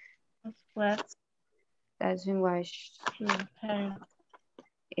doesn't wash your hair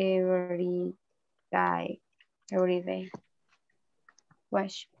every day.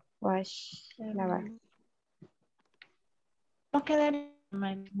 Wash. Wash, lavar. No quedaría.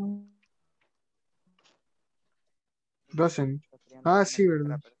 Doesn't. Ah, sí,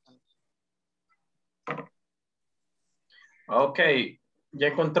 ¿verdad? Ok, ¿ya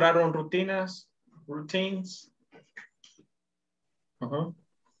encontraron rutinas? Routines.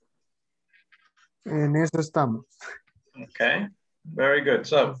 En eso estamos. Ok, very good.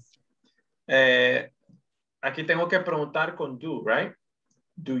 So, aquí tengo que preguntar con do, right?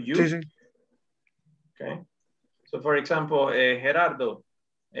 Do you? Sí, sí. Okay. So, for example, Gerardo,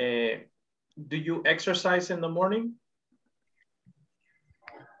 do you exercise in the morning?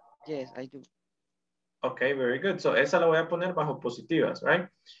 Yes, I do. Okay, very good. So, esa la voy a poner bajo positivas, right?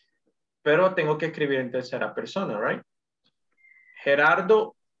 Pero tengo que escribir en tercera persona, right?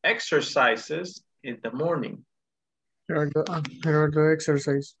 Gerardo exercises in the morning. Gerardo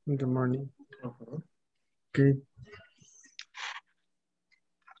exercise in the morning. Okay.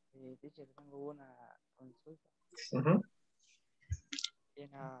 Teacher, tengo una consulta. En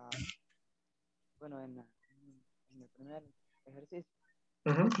el primer ejercicio,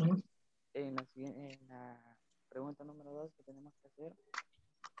 en la pregunta número 2 que tenemos que hacer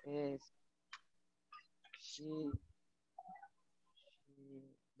es she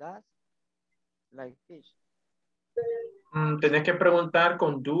does like fish. Tenés que preguntar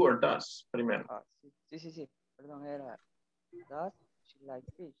con do or does primero. Sí. Perdón, era does she like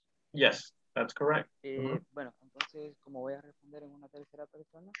fish. Yes, that's correct. Bueno, entonces, como voy a responder en una tercera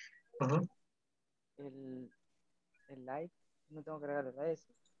persona, el like no tengo que agregarle la S.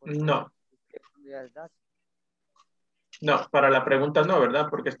 No. No, para la pregunta no, ¿verdad?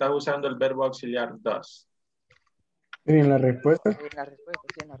 Porque está usando el verbo auxiliar does. ¿Y en la respuesta? En la respuesta.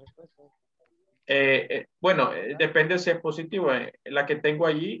 Bueno, depende si es positivo. La que tengo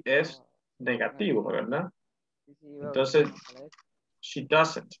allí es negativo, ¿verdad? Entonces, she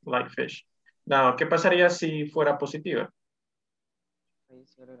doesn't like fish. Now, ¿qué pasaría si fuera positiva?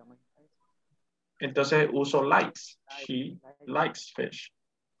 Entonces uso likes. She likes fish.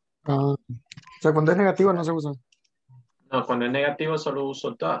 O sea, cuando es negativo no se usa. No, cuando es negativo solo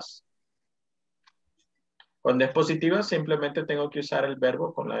uso does. Cuando es positiva simplemente tengo que usar el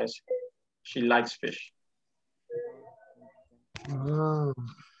verbo con la S. She likes fish.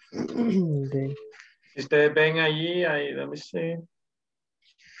 Okay. Si ustedes ven allí, let me see.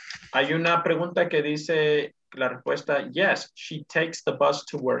 Hay una pregunta que dice la respuesta, yes, she takes the bus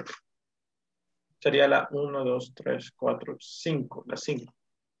to work. Sería la 1, 2, 3, 4, 5, la 5.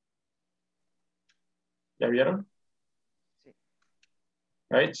 ¿Ya vieron? Sí.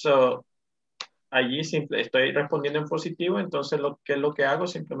 Right, so, allí estoy respondiendo en positivo, entonces ¿qué es lo que hago?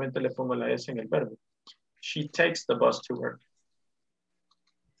 Simplemente le pongo la S en el verbo. She takes the bus to work.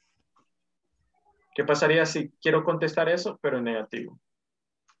 ¿Qué pasaría si quiero contestar eso, pero en negativo?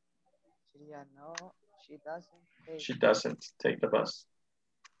 No, she doesn't take the bus.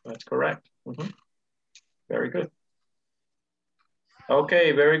 That's correct. Very good.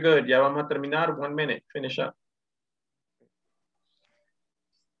 Okay, very good. Ya vamos a terminar. 1 minute. Finish up.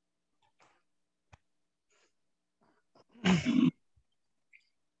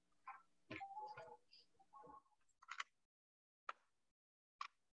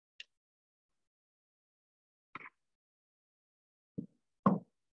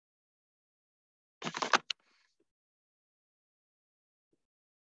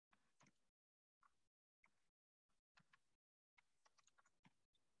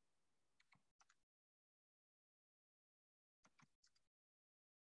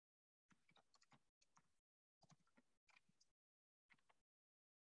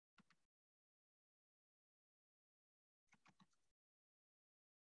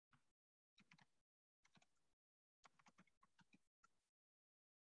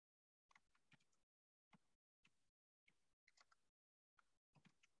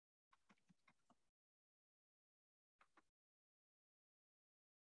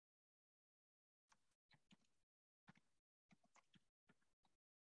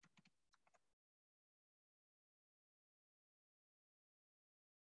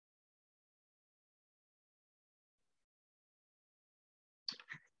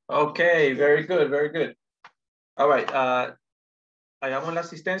 Okay, very good, very good. All right, hagamos la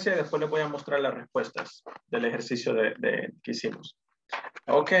asistencia y después les voy a mostrar las respuestas del ejercicio que hicimos.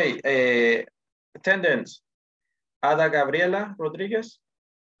 Okay, attendance. Ada Gabriela Rodríguez.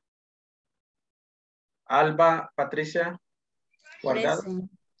 Alba Patricia Guardado.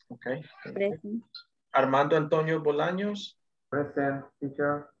 Present. Okay. Present. Armando Antonio Bolaños. Present,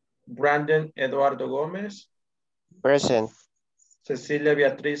 teacher. Brandon Eduardo Gómez. Present. Cecilia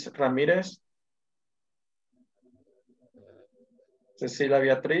Beatriz Ramírez. Cecilia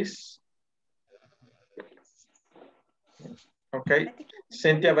Beatriz. Ok.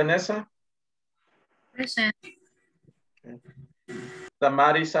 Cintia Vanessa. Present. Okay.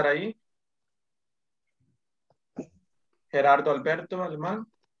 Damari Saraí. Gerardo Alberto Alemán.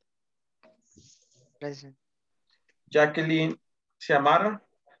 Present. Jacqueline Ciamara.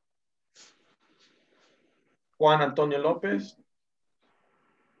 Juan Antonio López.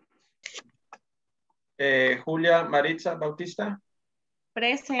 Julia Maritza Bautista.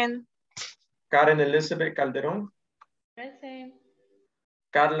 Present. Karen Elizabeth Calderón. Present.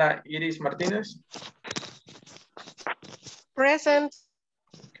 Carla Iris Martínez. Present.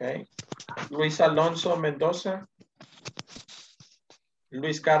 Okay. Luis Alonso Mendoza.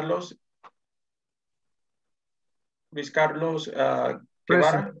 Luis Carlos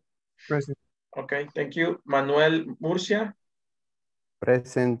Guevara. Present. Okay, thank you. Manuel Murcia.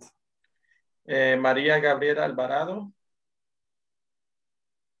 Present. María Gabriela Alvarado.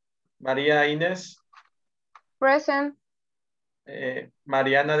 María Inés. Present.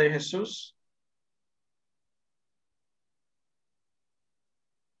 Mariana de Jesús.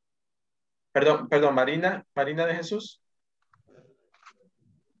 Perdón, Marina de Jesús.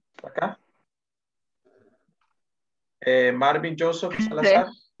 Acá. Marvin Joseph Salazar.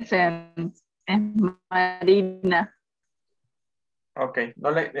 Present. Marina. Ok,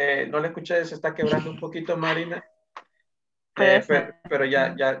 no le escuché, se está quebrando un poquito Marina. Present. Pero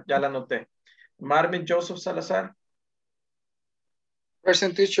ya la anoté. Marvin Joseph Salazar.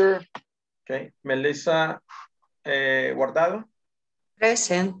 Present, teacher. Ok, Melissa Guardado.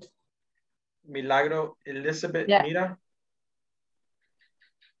 Present. Milagro Elizabeth Yeah. Mira.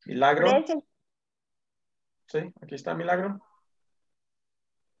 Milagro. Present. Sí, aquí está Milagro.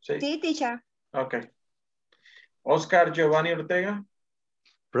 Sí. Sí, teacher. Ok. Oscar Giovanni Ortega.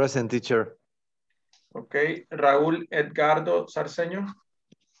 Present, teacher. Ok. Raúl Edgardo Sarceño.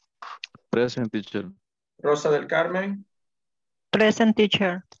 Present, teacher. Rosa del Carmen. Present,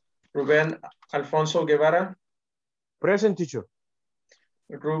 teacher. Rubén Alfonso Guevara. Present, teacher.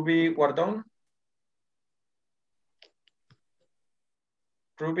 Ruby Guardón.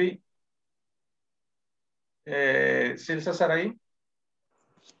 Ruby. Silsa Saraí.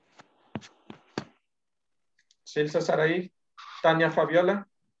 Silsa Saraí. Tania Fabiola.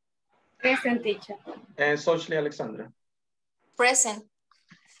 Present, teacher. And Sochli Alexandra. Present.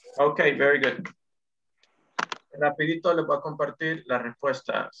 Okay, very good. Rapidito les voy a compartir las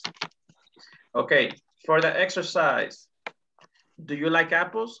respuestas. Okay, for the exercise. Do you like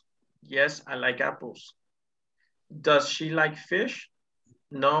apples? Yes, I like apples. Does she like fish?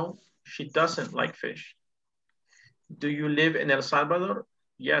 No, she doesn't like fish. Do you live in El Salvador?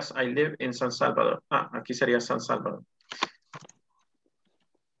 Yes, I live in San Salvador. Aquí sería San Salvador.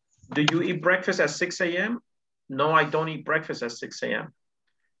 Do you eat breakfast at 6 a.m.? No, I don't eat breakfast at 6 a.m.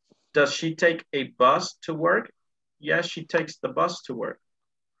 Does she take a bus to work? Yes, she takes the bus to work.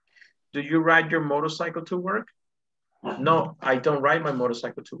 Do you ride your motorcycle to work? No, I don't ride my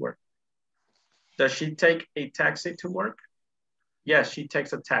motorcycle to work. Does she take a taxi to work? Yes, she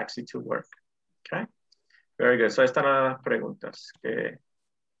takes a taxi to work. Okay, very good. So estas eran las preguntas que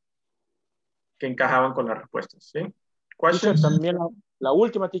encajaban con las respuestas, ¿sí? Teacher, también la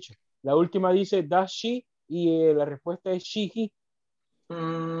última, teacher. La última dice, does she, y la respuesta es she, he.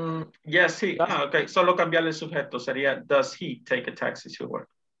 Yes, he. Okay, solo cambiarle el sujeto. Sería, does he take a taxi to work?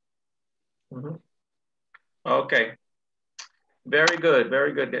 Okay. Very good,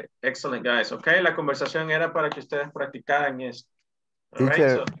 very good. Excellent, guys. Okay, la conversación era para que ustedes practicaran esto.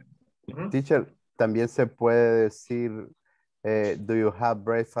 Teacher, teacher, también se puede decir, do you have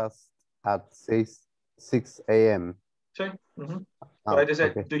breakfast at 6 a.m.? Sí. Puede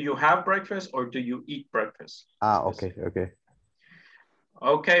decir, okay. Do you have breakfast or do you eat breakfast? Okay.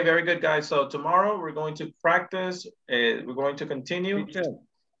 Okay, very good, guys. So tomorrow we're going to practice. We're going to continue.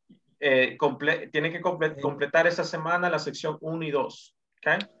 Tienen que completar esta semana la sección 1 y 2.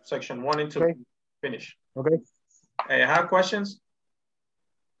 Okay, section 1 and 2. Okay. Finish. Okay. Have questions?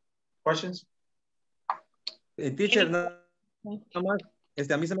 Questions? Teacher, no más.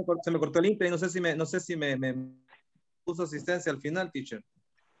 A mí se me cortó el link y no sé si me puso asistencia al final, teacher.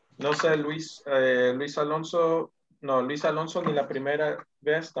 No sé, Luis Alonso, ni la primera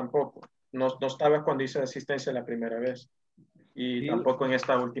vez tampoco. No estaba cuando hice asistencia la primera vez. Y sí, tampoco en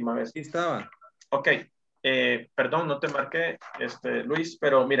esta última vez. Sí estaba. Ok, perdón, no te marqué, Luis,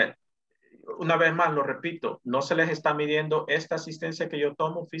 pero miren, una vez más lo repito, no se les está midiendo esta asistencia que yo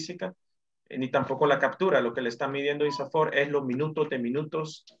tomo física, ni tampoco la captura. Lo que le está midiendo INSAFORP es los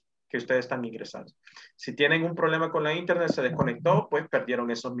minutos que ustedes están ingresando. Si tienen un problema con la internet, se desconectó, pues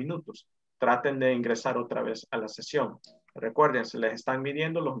perdieron esos minutos. Traten de ingresar otra vez a la sesión. Recuerden, se les están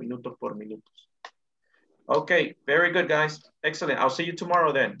midiendo los minutos por minutos. Okay, very good, guys. Excellent. I'll see you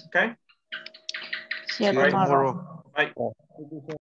tomorrow then, okay? See you tomorrow. Bye.